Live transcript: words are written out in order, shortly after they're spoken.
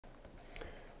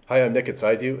Hi, I'm Nick at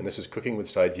Sideview, and this is Cooking with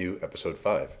Sideview, Episode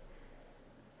 5.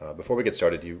 Before we get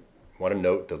started, you want to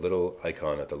note the little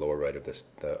icon at the lower right of this,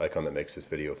 the icon that makes this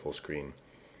video full screen.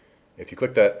 If you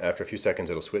click that, after a few seconds,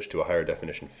 it'll switch to a higher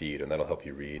definition feed, and that'll help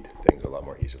you read things a lot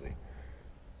more easily.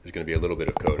 There's going to be a little bit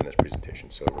of code in this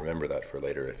presentation, so remember that for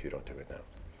later if you don't do it now.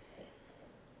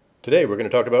 Today, we're going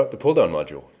to talk about the Pulldown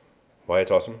module, why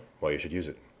it's awesome, why you should use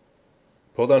it.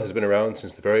 Pulldown has been around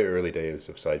since the very early days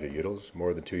of Sideview Utils,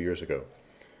 more than 2 years ago.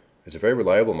 It's a very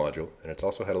reliable module, and it's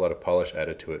also had a lot of polish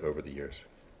added to it over the years.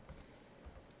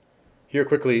 Here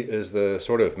quickly is the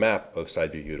sort of map of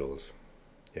Sideview Utils.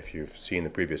 If you've seen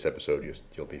the previous episode,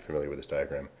 you'll be familiar with this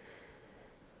diagram.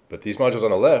 But these modules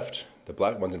on the left, the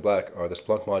black ones in black, are the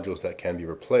Splunk modules that can be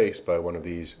replaced by one of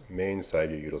these main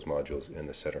Sideview Utils modules in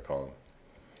the center column.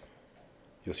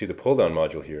 You'll see the Pulldown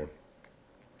module here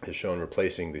is shown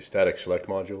replacing the static select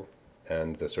module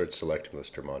and the search select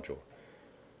lister module.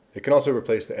 It can also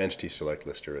replace the entity select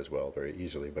lister as well very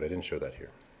easily, but I didn't show that here.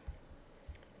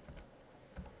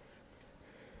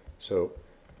 So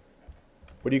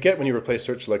what you get when you replace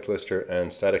search select lister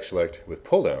and static select with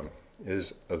pulldown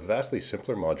is a vastly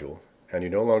simpler module, and you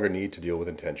no longer need to deal with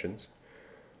intentions.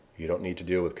 You don't need to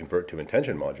deal with convert to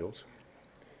intention modules,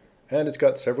 and it's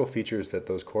got several features that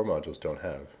those core modules don't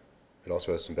have. It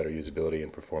also has some better usability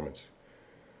and performance.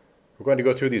 We're going to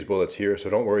go through these bullets here, so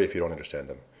don't worry if you don't understand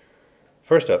them.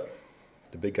 First up,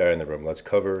 the big guy in the room, let's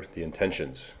cover the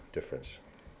intentions difference.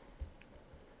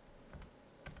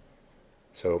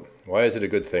 So why is it a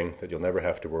good thing that you'll never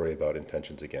have to worry about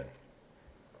intentions again?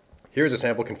 Here's a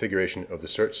sample configuration of the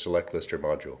search select lister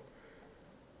module.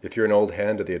 If you're an old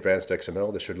hand at the advanced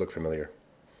XML, this should look familiar.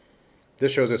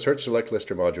 This shows a search select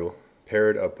lister module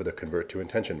paired up with a convert to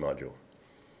intention module.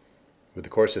 With the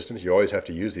core systems, you always have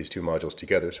to use these two modules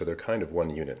together, so they're kind of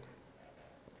one unit.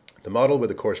 The model with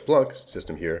the core Splunk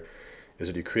system here is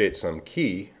that you create some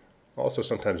key, also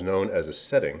sometimes known as a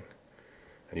setting,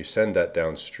 and you send that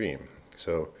downstream.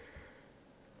 So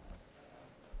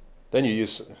you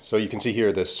can see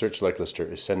here this search select lister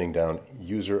is sending down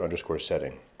user underscore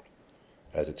setting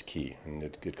as its key, and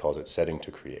it calls it setting to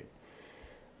create.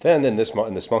 Then in the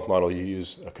Splunk model, you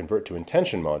use a convert to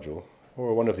intention module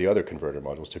or one of the other converter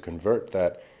modules to convert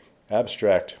that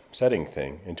abstract setting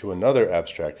thing into another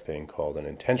abstract thing called an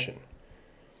intention.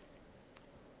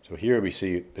 So here we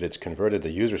see that it's converted the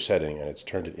user setting and it's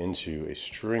turned it into a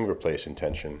string replace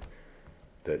intention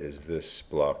that is this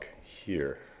block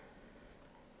here.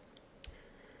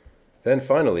 Then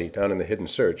finally, down in the hidden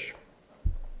search,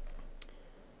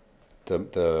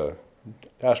 the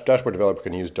dashboard developer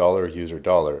can use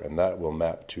 $user$, and that will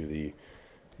map to the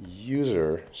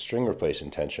user string replace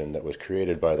intention that was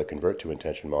created by the convert to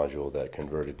intention module that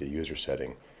converted the user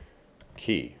setting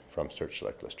key from search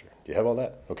select lister. Do you have all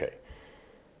that? Okay.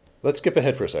 Let's skip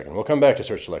ahead for a second. We'll come back to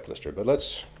search select lister, but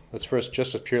let's first,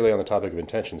 just as purely on the topic of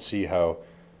intention, see how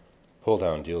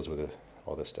pulldown deals with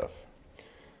all this stuff.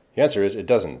 The answer is it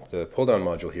doesn't. The pulldown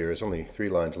module here is only 3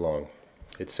 lines long.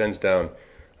 It sends down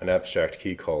an abstract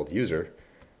key called user,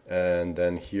 and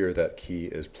then here that key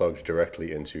is plugged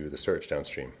directly into the search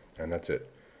downstream, and that's it.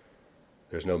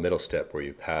 There's no middle step where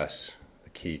you pass the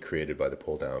key created by the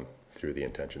pulldown through the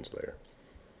intentions layer.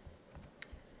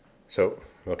 So,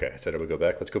 okay, I said I would go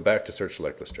back. Let's go back to search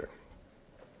select lister.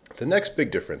 The next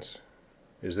big difference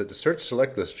is that the search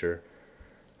select lister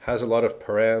has a lot of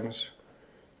params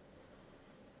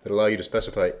that allow you to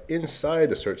specify inside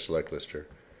the search select lister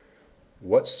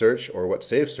what search or what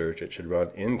save search it should run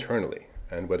internally,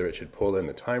 and whether it should pull in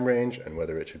the time range, and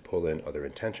whether it should pull in other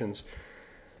intentions.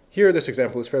 Here, this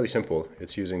example is fairly simple.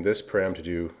 It's using this param to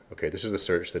do, okay, this is the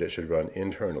search that it should run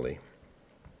internally,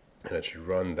 and it should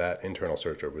run that internal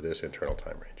search over this internal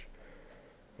time range.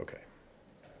 Okay.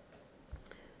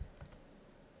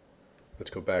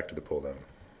 Let's go back to the pulldown.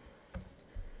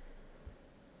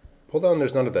 Pulldown,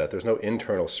 there's none of that. There's no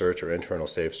internal search or internal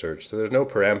save search, so there's no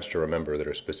params to remember that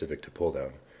are specific to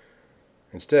pulldown.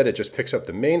 Instead, it just picks up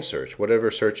the main search,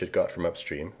 whatever search it got from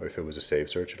upstream, or if it was a save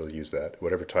search, it'll use that.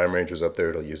 Whatever time range was up there,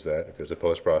 it'll use that. If there's a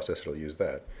post process, it'll use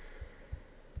that.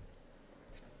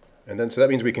 And then, so that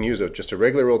means we can use just a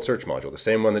regular old search module, the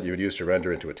same one that you would use to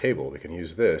render into a table. We can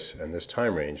use this and this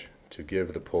time range to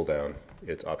give the pulldown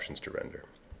its options to render.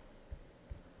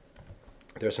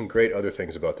 There are some great other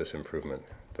things about this improvement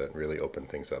that really open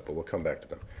things up, but we'll come back to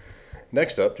them.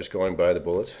 Next up, just going by the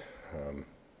bullets,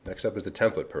 next up is the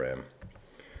template param.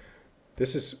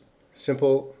 This is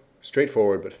simple,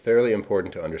 straightforward, but fairly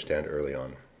important to understand early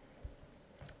on.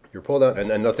 Your pulldown,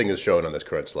 and nothing is shown on this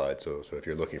current slide, so if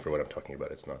you're looking for what I'm talking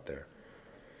about, it's not there.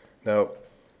 Now,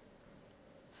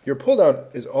 your pulldown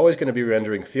is always going to be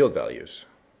rendering field values.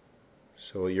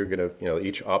 So you're going to,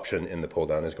 each option in the pull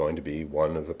down is going to be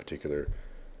one of a particular,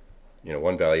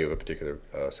 one value of a particular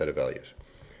set of values.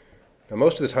 Now,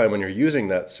 most of the time when you're using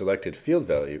that selected field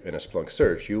value in a Splunk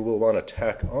search, you will want to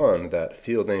tack on that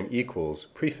field name equals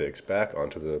prefix back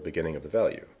onto the beginning of the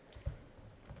value.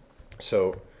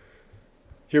 So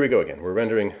here we go again. We're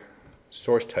rendering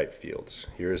source type fields.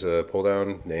 Here's a pull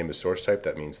down, name is source type.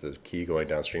 That means the key going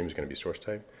downstream is going to be source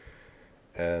type.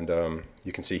 And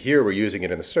you can see here we're using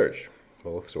it in the search.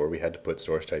 Well, so we had to put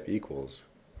source type equals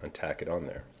and tack it on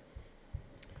there.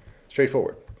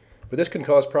 Straightforward. But this can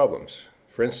cause problems.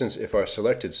 For instance, if our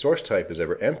selected source type is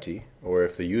ever empty, or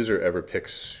if the user ever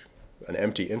picks an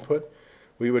empty input,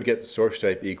 we would get source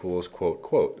type equals quote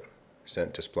quote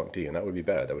sent to Splunk D, and that would be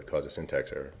bad. That would cause a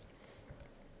syntax error.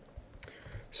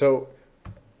 So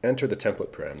enter the template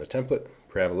param. The template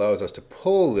param allows us to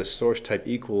pull this source type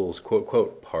equals quote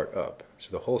quote part up. So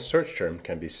the whole search term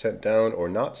can be sent down or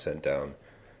not sent down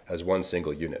as one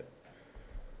single unit.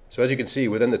 So as you can see,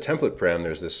 within the template param,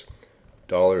 there's this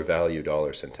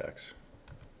 $value syntax.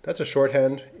 That's a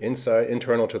shorthand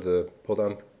internal to the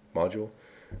pull-down module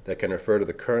that can refer to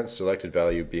the current selected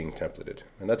value being templated.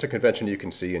 And that's a convention you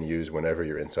can see and use whenever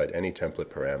you're inside any template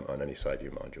param on any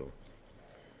Sideview module.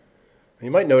 And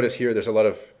you might notice here there's a lot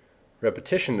of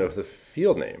repetition of the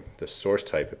field name. The source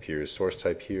type appears source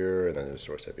type here, and then there's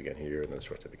source type again here, and then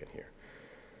source type again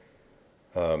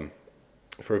here.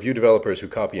 For Vue developers who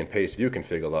copy and paste Vue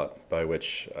config a lot, by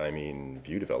which I mean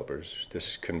Vue developers,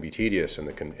 this can be tedious and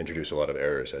it can introduce a lot of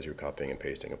errors as you're copying and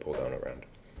pasting a pull down around.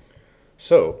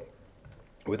 So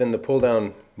within the pull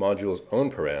down module's own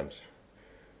params,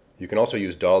 you can also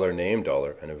use $name$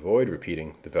 and avoid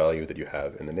repeating the value that you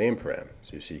have in the name param.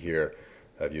 So you see here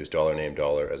I've used $name$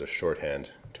 as a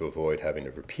shorthand to avoid having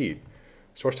to repeat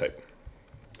source type.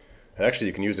 And actually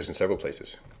you can use this in several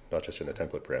places, not just in the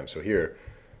template param. So here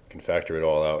I can factor it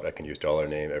all out. I can use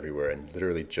 $name everywhere and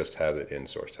literally just have it in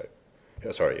source type.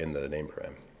 In the name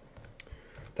param.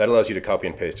 That allows you to copy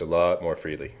and paste a lot more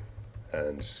freely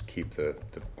and keep the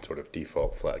sort of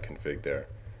default flat config there.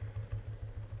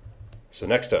 So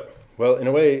next up, well, in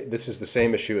a way, this is the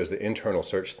same issue as the internal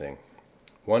search thing.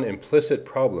 One implicit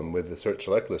problem with the search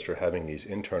select lister having these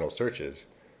internal searches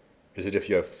is that if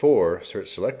you have 4 search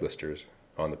select listers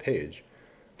on the page,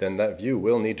 then that view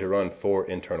will need to run 4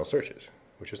 internal searches,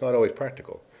 which is not always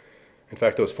practical. In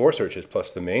fact, those 4 searches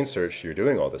plus the main search you're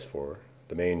doing all this for,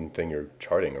 the main thing you're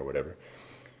charting or whatever,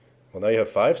 well, now you have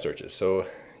 5 searches. So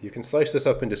you can slice this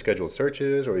up into scheduled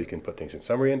searches, or you can put things in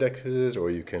summary indexes,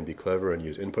 or you can be clever and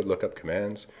use input lookup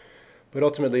commands. But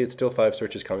ultimately, it's still 5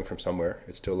 searches coming from somewhere.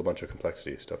 It's still a bunch of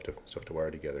complexity, stuff to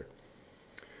wire together.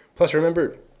 Plus,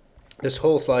 remember, this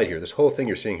whole slide here, this whole thing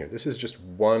you're seeing here, this is just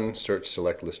one search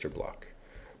select lister block.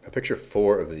 Now picture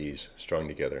 4 of these strung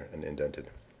together and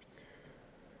indented.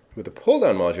 With the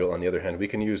pull-down module, on the other hand, we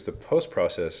can use the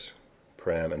post-process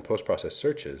param and post-process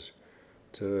searches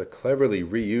to cleverly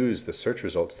reuse the search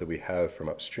results that we have from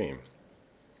upstream.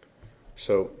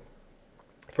 So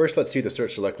first, let's see the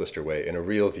search select lister way in a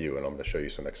real view, and I'm going to show you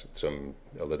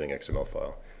a living XML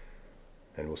file.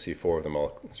 And we'll see 4 of them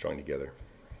all strung together.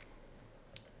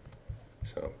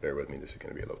 So bear with me, this is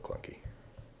going to be a little clunky.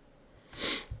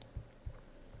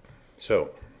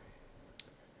 So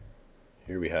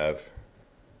here we have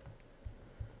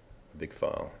a big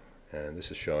file, and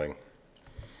this is showing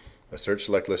a search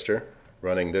select lister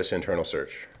running this internal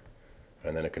search,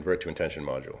 and then a convert to intention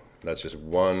module. That's just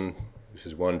one, this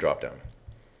is one dropdown.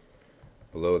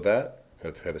 Below that,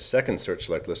 I have a second search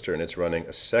select lister, and it's running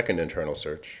a second internal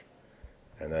search,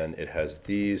 and then it has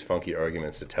these funky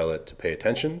arguments to tell it to pay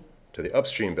attention to the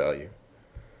upstream value.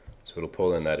 So it'll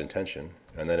pull in that intention,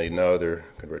 and then another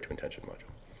convert to intention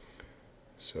module.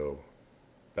 So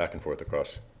back and forth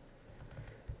across.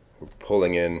 We're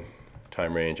pulling in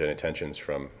time range and intentions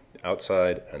from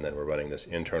outside, and then we're running this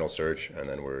internal search, and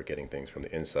then we're getting things from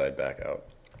the inside back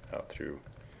out through.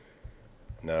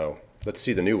 Now let's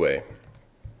see the new way.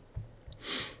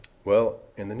 Well,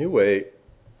 in the new way,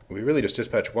 we really just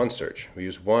dispatch one search. We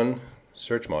use one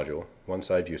search module, one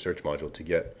Sideview search module, to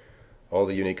get all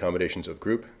the unique combinations of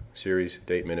group, series,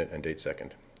 date minute, and date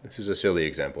second. This is a silly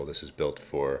example. This is built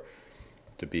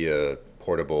to be a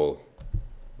portable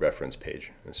reference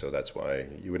page, and so that's why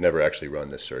you would never actually run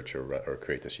this search or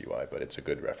create this UI, but it's a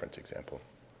good reference example.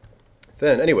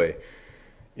 Then anyway,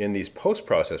 in these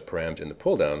post-process params in the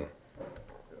pull-down,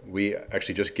 we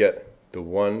actually just get the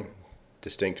one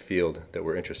distinct field that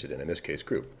we're interested in this case,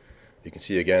 group. You can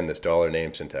see again this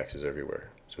 $name syntax is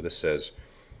everywhere. So this says,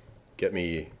 get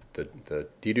me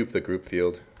dedupe the group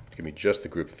field, give me just the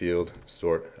group field,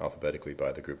 sort alphabetically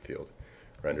by the group field,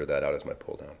 render that out as my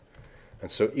pull down.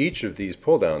 And so each of these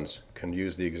pull downs can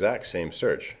use the exact same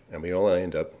search, and we only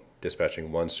end up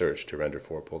dispatching one search to render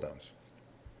 4 pull downs.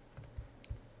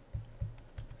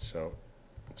 So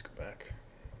let's go back.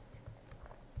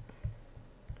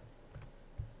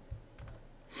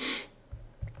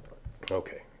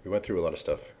 Okay, we went through a lot of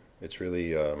stuff. It's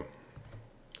really, oh,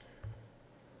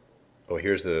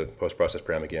 here's the post-process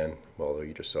param again. Well,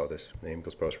 you just saw this. Name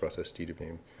equals post-process, dedupe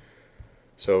name.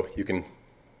 So you can,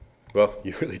 well,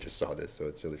 you really just saw this, so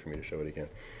it's silly for me to show it again.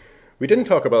 We didn't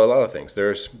talk about a lot of things.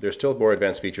 There's still more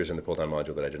advanced features in the pull-down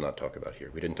module that I did not talk about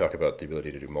here. We didn't talk about the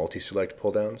ability to do multi-select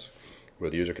pull-downs, where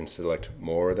the user can select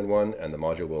more than one, and the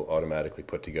module will automatically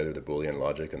put together the Boolean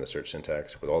logic and the search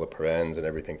syntax with all the parens and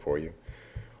everything for you.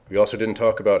 We also didn't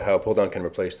talk about how pull-down can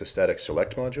replace the static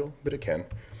select module, but it can.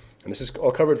 And this is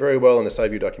all covered very well in the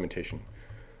Sideview documentation.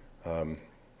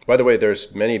 By the way,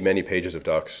 there's many, many pages of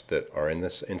docs that are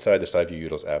inside the Sideview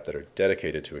Utils app that are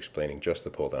dedicated to explaining just the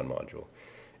pull-down module.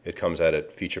 It comes at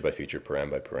it feature by feature, param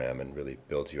by param, and really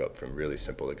builds you up from really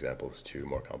simple examples to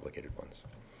more complicated ones.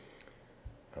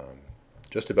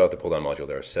 Just about the pull-down module,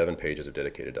 there are 7 pages of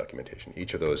dedicated documentation.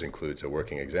 Each of those includes a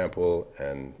working example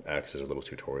and acts as a little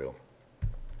tutorial.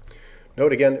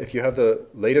 Note again, if you have the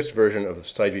latest version of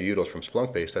Sideview Utils from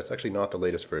Splunk base, that's actually not the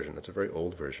latest version. That's a very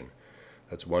old version.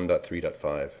 That's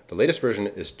 1.3.5. The latest version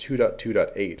is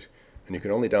 2.2.8, and you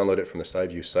can only download it from the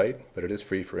Sideview site, but it is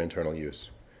free for internal use.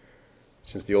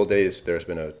 Since the old days, there's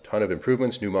been a ton of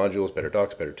improvements, new modules, better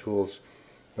docs, better tools.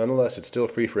 Nonetheless, it's still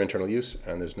free for internal use,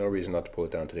 and there's no reason not to pull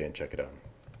it down today and check it out.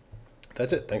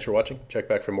 That's it. Thanks for watching. Check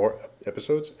back for more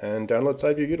episodes, and download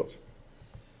Sideview Utils.